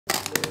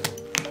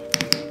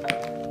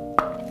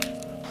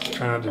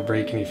Try not to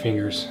break any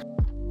fingers.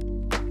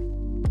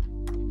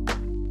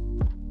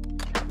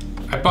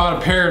 I bought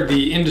a pair of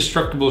the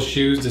Indestructible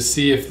shoes to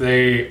see if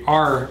they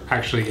are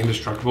actually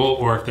indestructible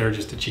or if they're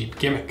just a cheap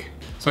gimmick.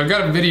 So I've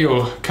got a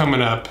video coming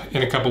up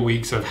in a couple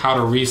weeks of how to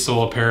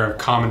resole a pair of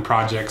Common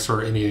Projects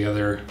or any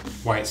other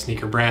white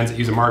sneaker brands that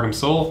use a Margam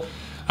sole,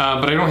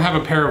 but I don't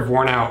have a pair of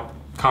worn out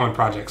Common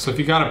Projects. So if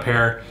you got a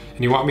pair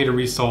and you want me to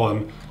resole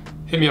them,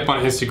 hit me up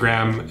on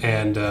Instagram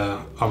and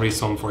I'll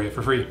resole them for you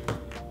for free.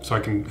 So I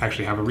can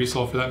actually have a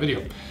resole for that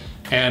video.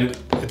 And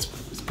it's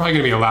probably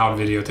gonna be a loud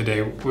video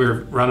today.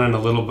 We're running a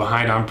little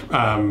behind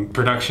on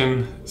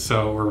production,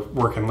 so we're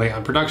working late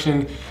on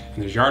production,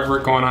 and there's yard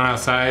work going on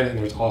outside, and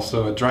there's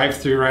also a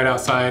drive-through right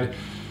outside.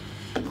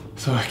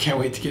 So I can't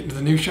wait to get into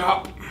the new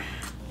shop.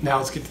 Now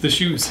let's get to the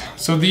shoes.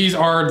 So these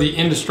are the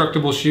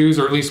Indestructible shoes,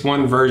 or at least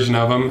one version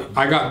of them.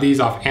 I got these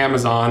off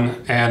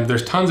Amazon, and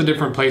there's tons of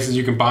different places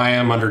you can buy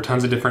them under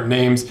tons of different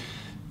names.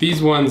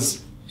 These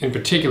ones in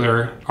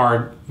particular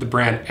are the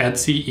brand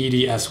Edsy,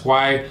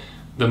 E-D-S-Y.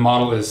 The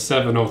model is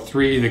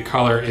 703, the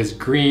color is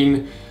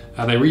green.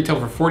 They retail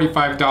for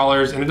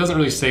 $45, and it doesn't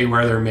really say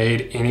where they're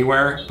made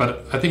anywhere,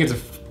 but I think it's a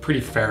pretty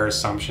fair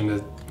assumption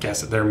to guess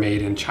that they're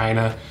made in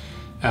China.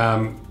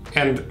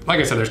 And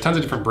like I said, there's tons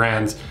of different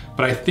brands,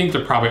 but I think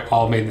they're probably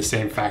all made in the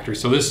same factory.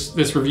 So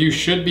this review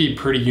should be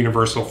pretty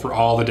universal for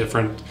all the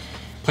different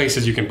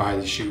places you can buy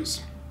these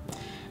shoes.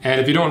 And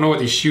if you don't know what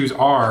these shoes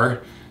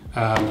are,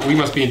 we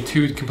must be in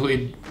two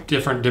completely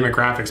different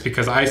demographics,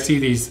 because I see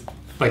these,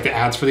 like the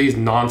ads for these,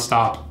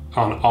 nonstop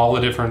on all the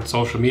different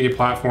social media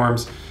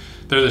platforms.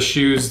 They're the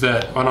shoes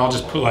that, and I'll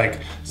just put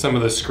like some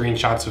of the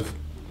screenshots of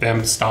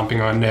them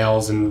stomping on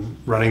nails and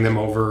running them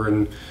over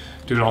and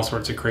doing all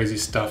sorts of crazy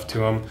stuff to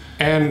them.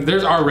 And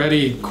there's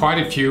already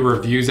quite a few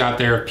reviews out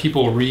there of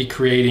people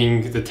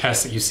recreating the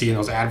tests that you see in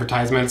those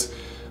advertisements.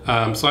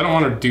 So I don't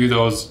want to do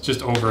those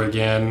just over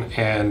again,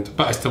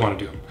 but I still want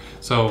to do them.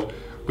 So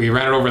we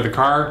ran it over the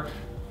car.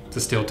 The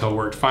steel toe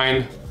worked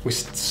fine. We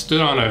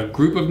stood on a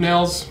group of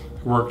nails.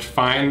 Worked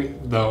fine,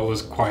 though it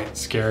was quite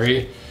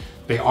scary.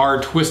 They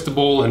are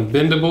twistable and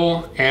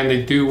bendable, and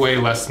they do weigh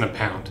less than a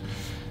pound.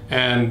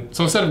 And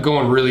so instead of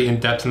going really in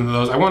depth into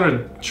those, I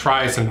wanted to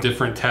try some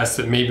different tests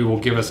that maybe will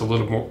give us a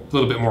little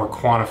bit more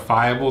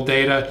quantifiable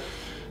data,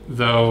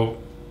 though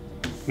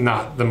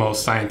not the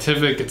most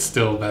scientific. It's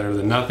still better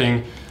than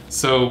nothing.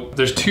 So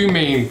there's two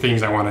main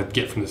things I want to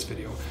get from this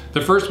video.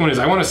 The first one is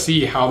I want to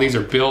see how these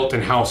are built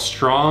and how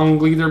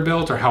strongly they're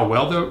built, or how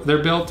well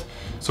they're built.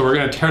 So we're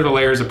gonna tear the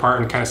layers apart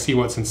and kind of see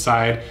what's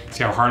inside,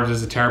 see how hard it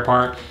is to tear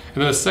apart.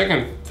 And then the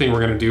second thing we're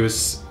gonna do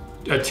is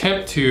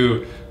attempt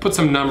to put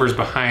some numbers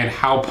behind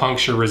how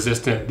puncture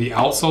resistant the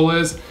outsole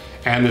is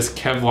and this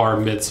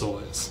Kevlar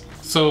midsole is.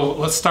 So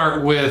let's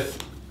start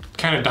with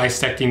kind of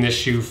dissecting this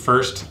shoe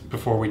first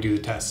before we do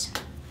the tests.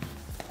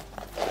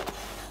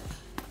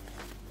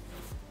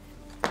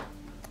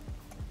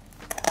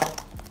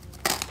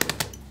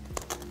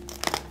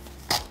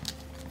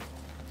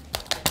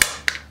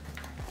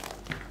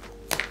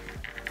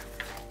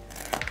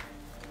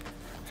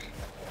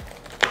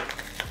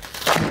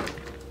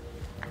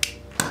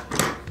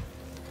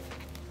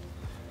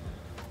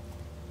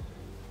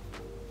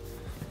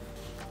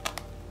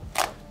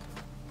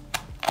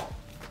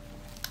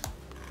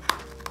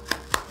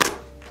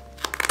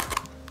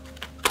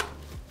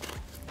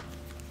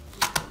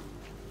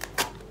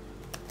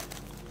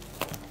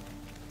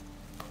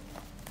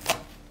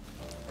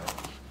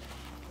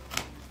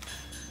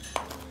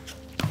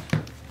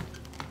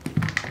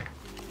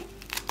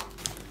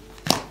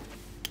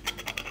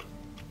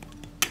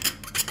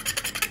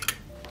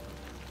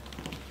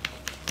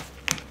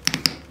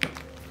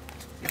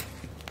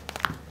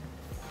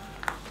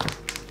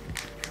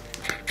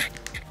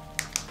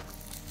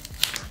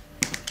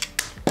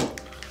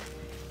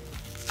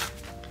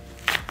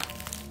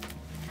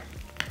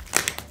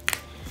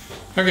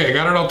 Okay, I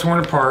got it all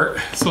torn apart.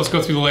 So let's go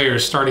through the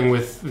layers, starting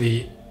with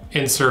the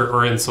insert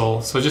or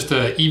insole. So just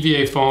a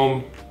EVA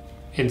foam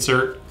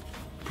insert,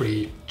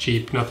 pretty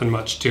cheap, nothing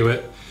much to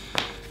it.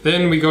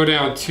 Then we go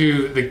down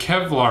to the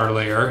Kevlar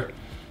layer,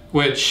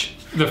 which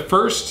the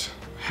first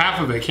half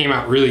of it came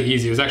out really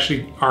easy. It was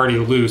actually already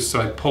loose,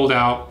 so I pulled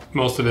out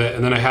most of it,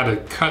 and then I had to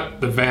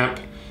cut the vamp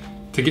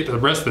to get the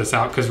rest of this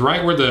out, because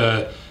right where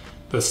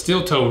the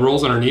steel toe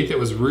rolls underneath, it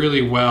was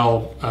really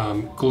well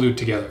glued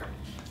together.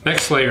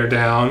 Next layer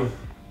down,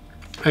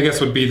 I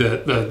guess, would be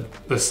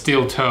the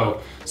steel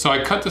toe. So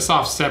I cut this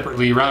off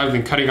separately rather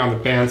than cutting on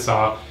the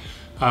bandsaw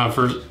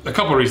for a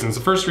couple of reasons.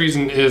 The first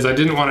reason is I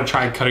didn't want to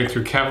try cutting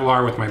through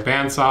Kevlar with my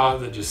bandsaw.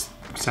 That just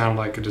sounded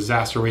like a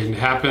disaster waiting to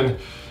happen.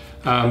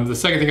 The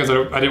second thing is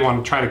I didn't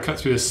want to try to cut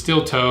through the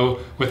steel toe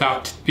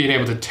without being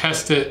able to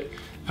test it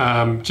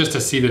just to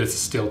see that it's a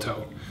steel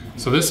toe.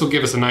 So this will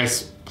give us a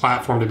nice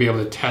platform to be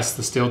able to test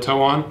the steel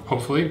toe on,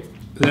 hopefully.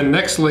 Then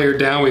next layer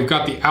down, we've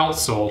got the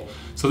outsole.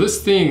 So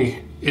this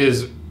thing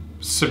is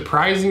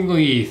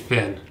surprisingly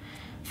thin.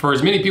 For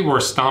as many people who are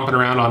stomping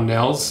around on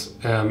nails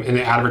in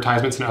the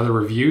advertisements and other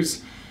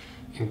reviews,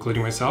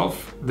 including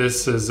myself,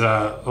 this is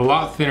a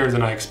lot thinner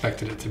than I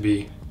expected it to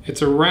be.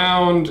 It's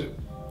around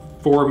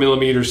 4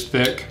 millimeters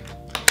thick,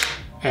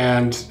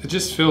 and it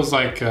just feels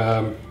like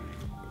a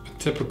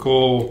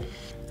typical,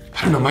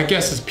 I don't know, my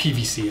guess is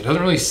PVC. It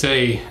doesn't really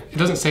say, it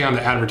doesn't say on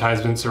the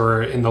advertisements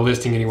or in the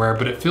listing anywhere,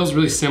 but it feels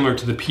really similar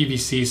to the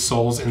PVC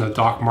soles in the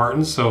Doc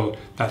Martens, so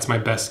that's my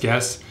best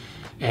guess.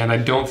 And I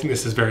don't think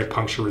this is very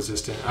puncture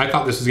resistant. I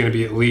thought this was gonna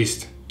be at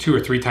least 2 or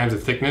 3 times the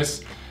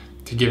thickness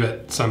to give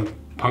it some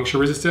puncture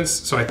resistance.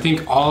 So I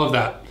think all of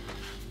that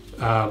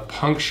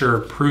puncture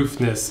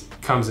proofness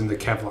comes in the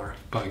Kevlar,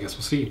 but I guess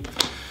we'll see.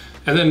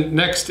 And then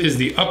next is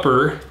the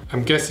upper.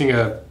 I'm guessing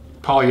a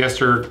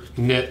polyester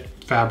knit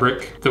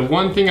fabric. The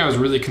one thing I was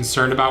really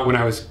concerned about when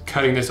I was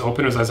cutting this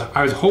open was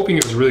I was hoping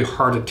it was really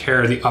hard to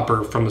tear the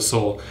upper from the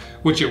sole,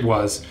 which it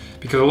was,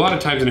 because a lot of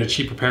times in a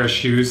cheaper pair of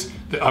shoes,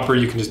 the upper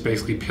you can just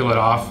basically peel it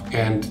off,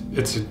 and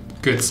it's a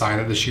good sign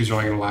that the shoes are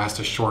only gonna last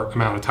a short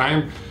amount of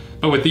time.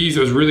 But with these, it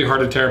was really hard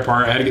to tear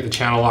apart. I had to get the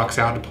channel locks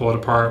out to pull it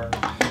apart.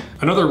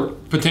 Another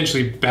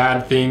potentially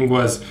bad thing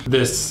was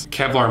this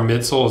Kevlar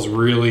midsole is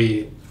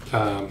really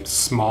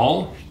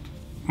small.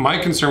 My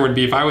concern would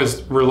be if I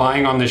was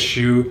relying on this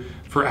shoe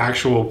for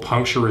actual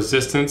puncture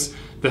resistance,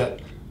 that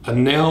a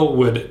nail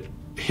would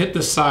hit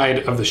the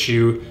side of the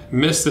shoe,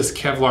 miss this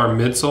Kevlar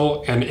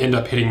midsole, and end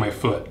up hitting my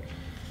foot.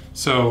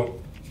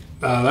 So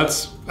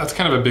that's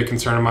kind of a big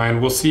concern of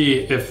mine. We'll see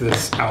if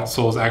this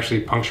outsole is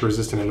actually puncture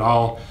resistant at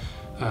all,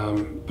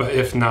 but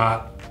if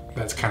not,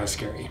 that's kind of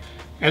scary.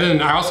 And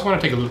then I also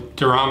want to take a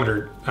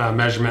durometer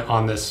measurement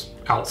on this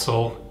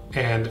outsole,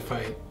 and if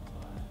I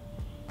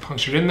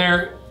punctured in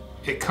there,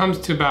 it comes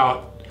to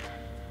about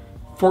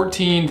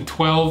 14 to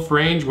 12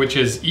 range, which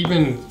is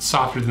even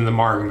softer than the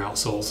Margam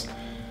outsoles,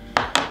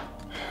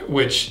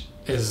 which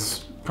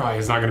is probably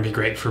not going to be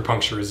great for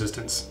puncture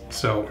resistance.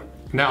 So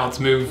now let's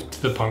move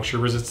to the puncture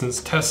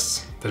resistance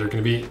tests that are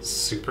going to be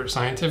super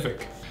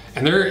scientific.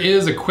 And there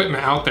is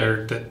equipment out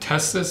there that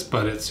tests this,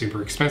 but it's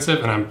super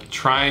expensive, and I'm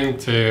trying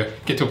to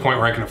get to a point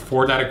where I can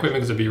afford that equipment,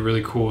 because it'd be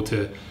really cool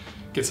to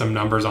get some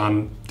numbers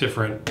on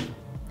different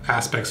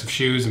aspects of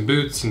shoes and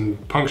boots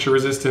and puncture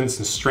resistance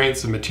and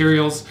strengths of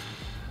materials.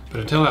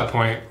 But until that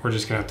point, we're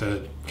just gonna have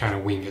to kind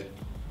of wing it.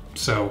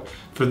 So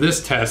for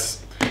this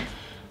test,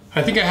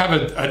 I think I have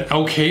an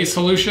okay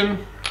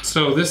solution.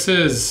 So this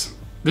is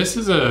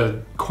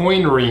a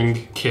coin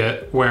ring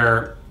kit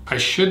where I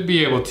should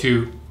be able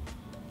to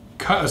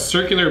cut a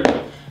circular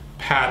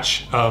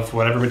patch of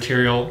whatever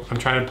material I'm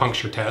trying to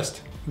puncture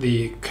test,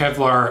 the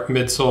Kevlar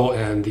midsole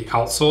and the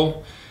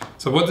outsole.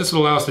 So what this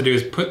will allow us to do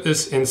is put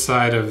this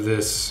inside of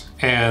this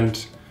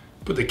and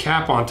put the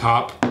cap on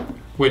top,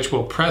 which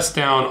will press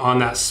down on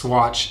that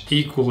swatch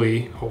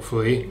equally,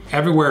 hopefully,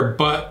 everywhere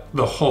but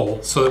the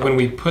hole, so that when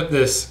we put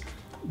this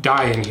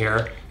die in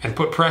here and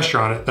put pressure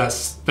on it,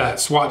 that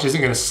swatch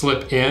isn't gonna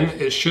slip in.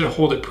 It should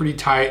hold it pretty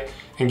tight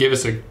and give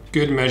us a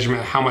good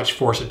measurement of how much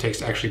force it takes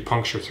to actually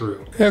puncture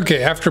through.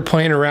 Okay, after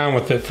playing around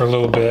with it for a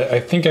little bit, I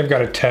think I've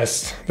got a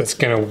test that's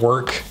gonna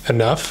work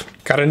enough.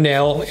 Got a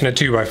nail in a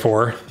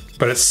 2x4,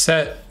 but it's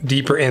set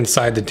deeper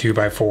inside the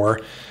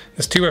 2x4.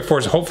 This 2x4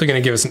 is hopefully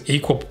gonna give us an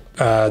equal,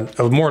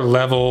 a more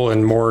level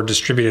and more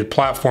distributed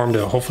platform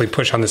to hopefully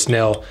push on this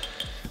nail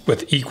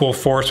with equal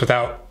force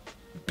without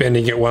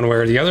bending it one way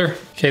or the other.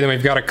 Okay, then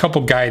we've got a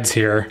couple guides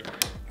here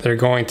that are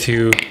going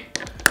to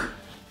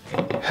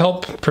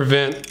help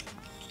prevent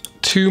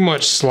too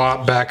much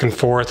slop back and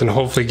forth and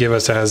hopefully give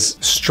us as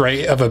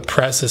straight of a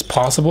press as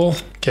possible.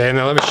 Okay,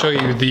 now let me show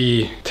you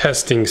the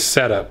testing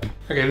setup.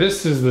 Okay,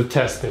 this is the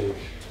testing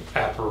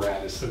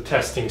apparatus, the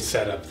testing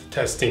setup, the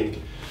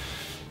testing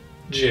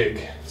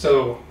jig.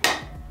 So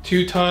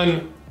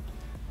 2-ton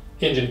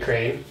engine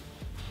crane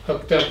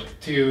hooked up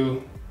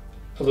to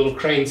a little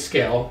crane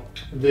scale.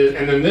 And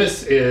then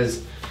this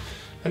is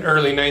an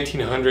early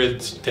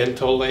 1900s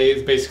dental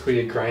lathe, basically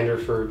a grinder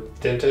for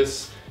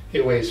dentists.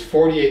 It weighs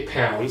 48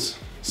 pounds.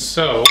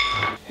 So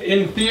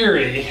in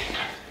theory,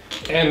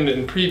 and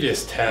in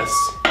previous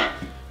tests, I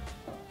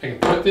can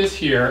put this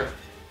here,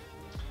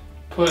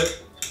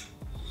 put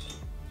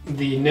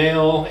the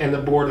nail and the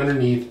board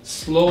underneath,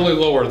 slowly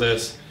lower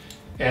this,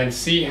 and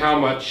see how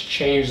much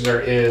change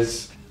there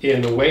is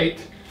in the weight,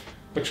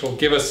 which will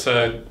give us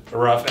a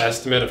rough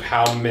estimate of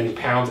how many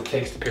pounds it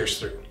takes to pierce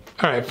through.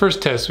 All right,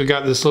 first test, we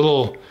got this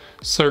little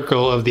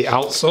circle of the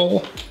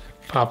outsole.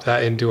 Pop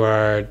that into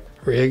our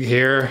rig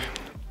here.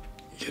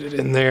 Get it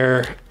in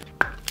there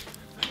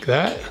like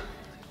that.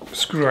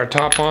 Screw our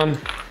top on.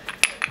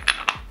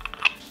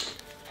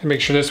 And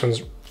make sure this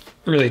one's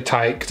really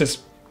tight, because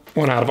this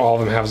one out of all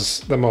of them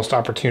has the most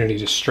opportunity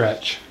to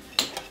stretch.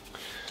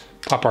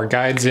 Pop our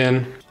guides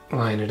in,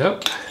 line it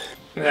up.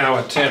 Now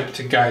attempt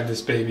to guide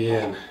this baby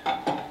in.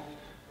 I'll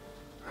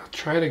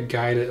try to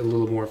guide it a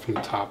little more from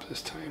the top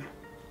this time.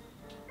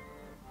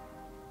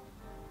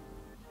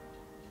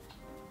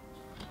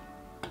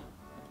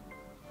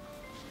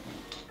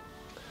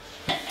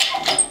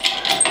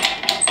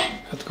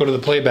 Have to go to the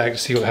playback to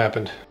see what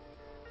happened.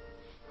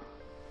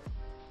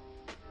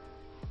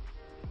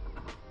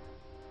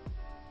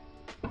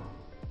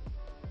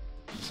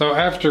 So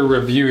after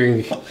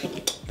reviewing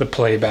the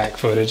playback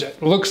footage.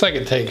 It looks like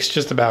it takes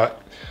just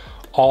about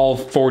all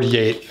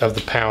 48 of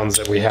the pounds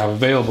that we have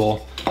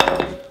available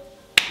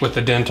with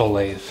the dental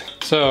lathe.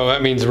 So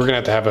that means we're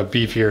gonna have a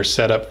beefier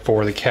setup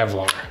for the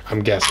Kevlar,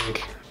 I'm guessing.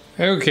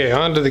 Okay,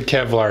 on to the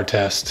Kevlar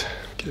test.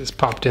 Get this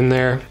popped in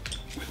there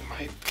with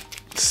my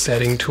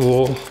setting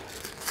tool.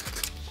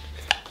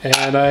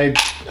 And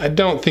I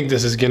don't think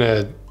this is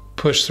gonna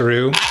push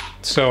through.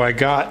 So I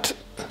got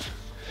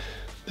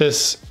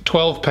this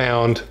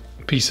 12-pound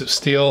piece of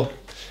steel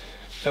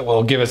that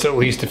will give us at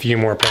least a few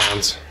more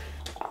pounds.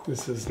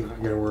 This is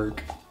not gonna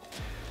work,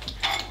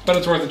 but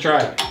it's worth a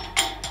try.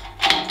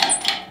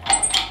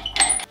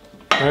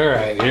 All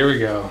right, here we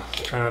go.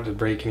 Try not to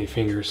break any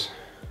fingers.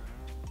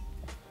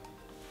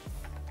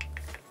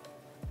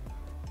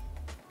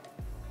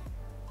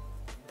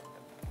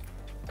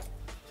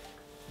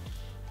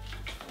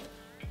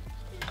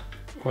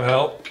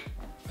 Well,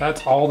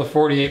 that's all the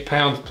 48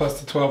 pounds plus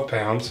the 12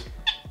 pounds,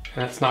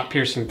 and it's not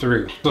piercing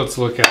through. Let's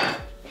look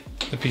at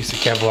the piece of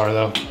Kevlar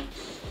though.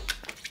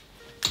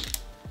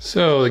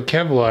 So the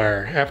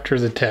Kevlar, after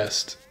the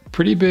test,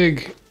 pretty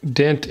big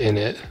dent in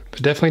it,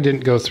 but definitely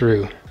didn't go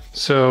through.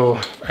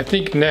 So I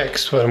think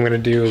next what I'm gonna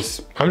do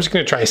is, I'm just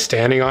gonna try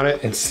standing on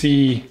it and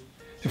see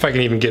if I can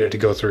even get it to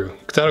go through.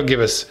 Because that'll give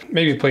us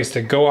maybe a place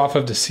to go off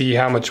of to see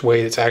how much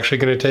weight it's actually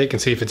gonna take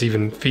and see if it's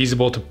even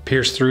feasible to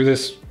pierce through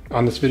this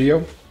on this video.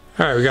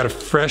 All right, we got a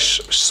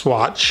fresh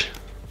swatch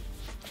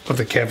of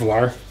the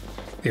Kevlar,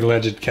 the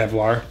alleged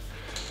Kevlar.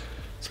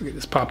 So get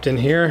this popped in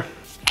here,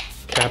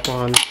 cap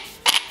on,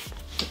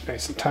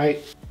 nice and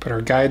tight. Put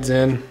our guides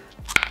in.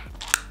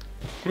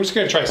 I'm just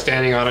gonna try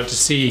standing on it to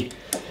see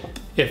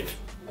if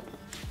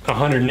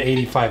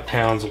 185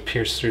 pounds will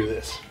pierce through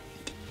this.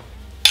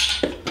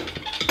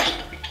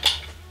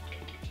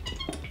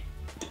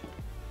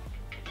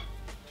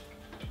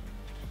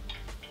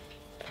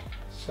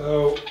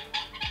 So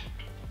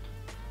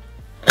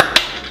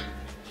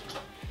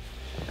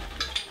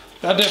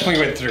that definitely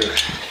went through.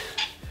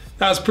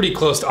 That was pretty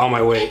close to all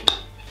my weight.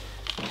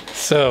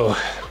 So,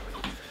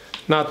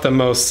 not the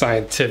most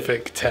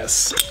scientific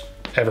tests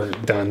ever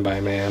done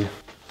by man,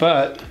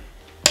 but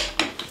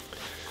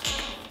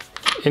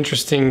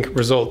interesting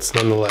results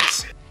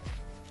nonetheless.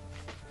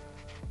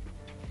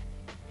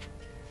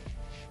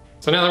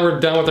 So now that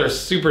we're done with our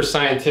super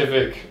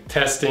scientific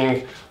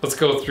testing, let's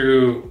go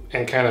through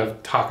and kind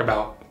of talk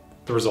about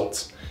the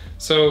results.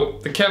 So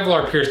the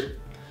Kevlar pierced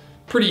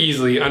pretty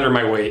easily under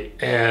my weight,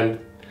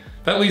 and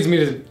that leads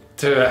me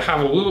to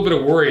have a little bit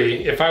of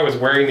worry if I was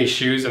wearing these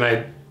shoes and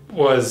I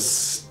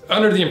was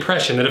under the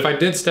impression that if I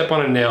did step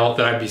on a nail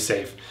that I'd be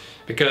safe,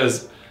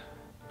 because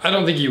I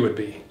don't think you would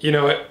be. You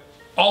know,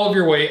 all of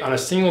your weight on a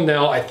single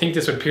nail, I think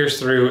this would pierce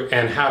through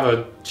and have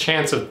a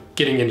chance of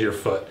getting into your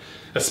foot,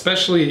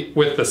 especially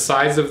with the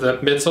size of the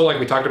midsole like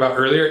we talked about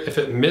earlier. If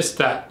it missed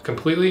that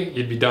completely,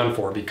 you'd be done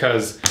for,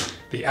 because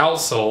the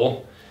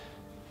outsole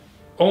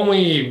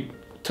only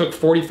took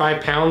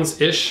 45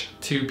 pounds-ish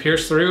to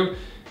pierce through,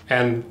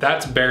 and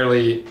that's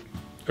barely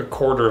a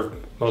quarter of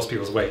most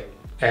people's weight.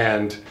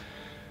 And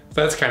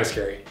that's kind of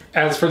scary.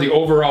 As for the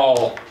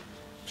overall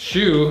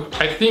shoe,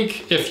 I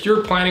think if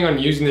you're planning on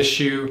using this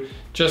shoe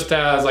just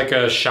as like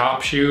a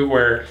shop shoe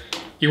where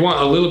you want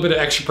a little bit of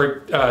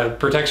extra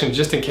protection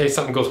just in case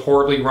something goes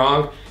horribly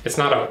wrong, it's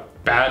not a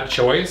bad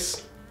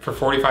choice for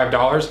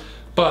 $45,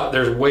 but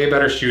there's way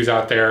better shoes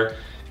out there.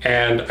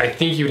 And I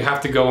think you'd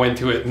have to go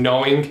into it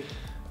knowing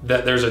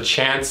that there's a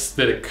chance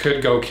that it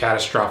could go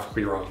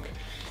catastrophically wrong.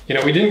 You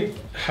know,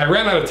 I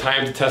ran out of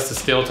time to test the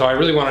steel toe. I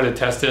really wanted to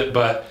test it,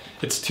 but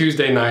it's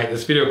Tuesday night.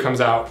 This video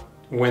comes out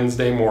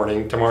Wednesday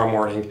morning, tomorrow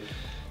morning.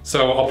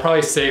 So I'll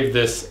probably save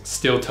this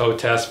steel toe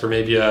test for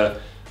maybe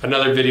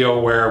another video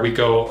where we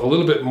go a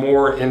little bit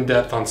more in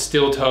depth on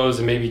steel toes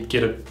and maybe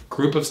get a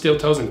group of steel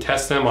toes and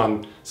test them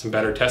on some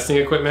better testing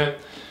equipment,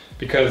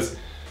 because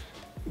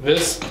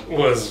this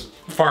was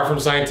far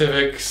from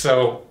scientific.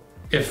 So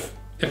if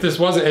this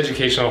wasn't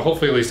educational,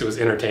 hopefully at least it was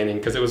entertaining,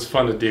 because it was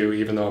fun to do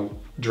even though I'm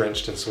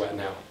drenched in sweat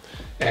now.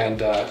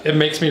 And it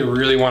makes me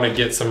really want to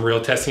get some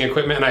real testing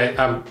equipment.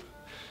 And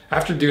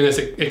after doing this,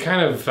 it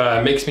kind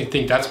of makes me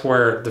think that's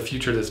where the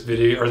future of this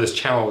video or this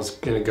channel is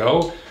gonna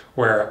go,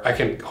 where I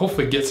can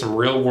hopefully get some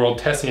real world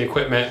testing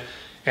equipment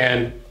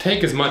and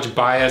take as much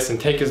bias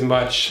and take as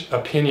much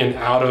opinion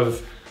out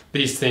of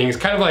these things,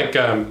 kind of like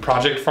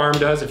Project Farm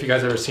does. If you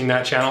guys ever seen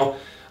that channel,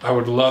 I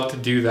would love to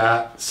do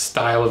that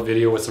style of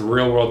video with some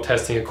real world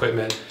testing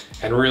equipment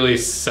and really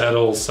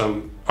settle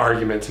some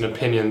arguments and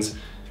opinions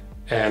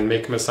and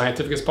make them as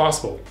scientific as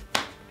possible.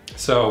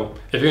 So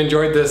if you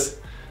enjoyed this,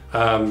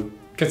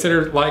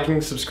 consider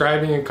liking,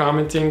 subscribing, and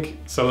commenting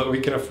so that we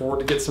can afford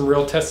to get some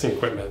real testing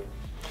equipment.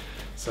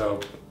 So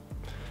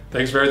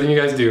thanks for everything you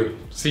guys do.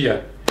 See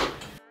ya.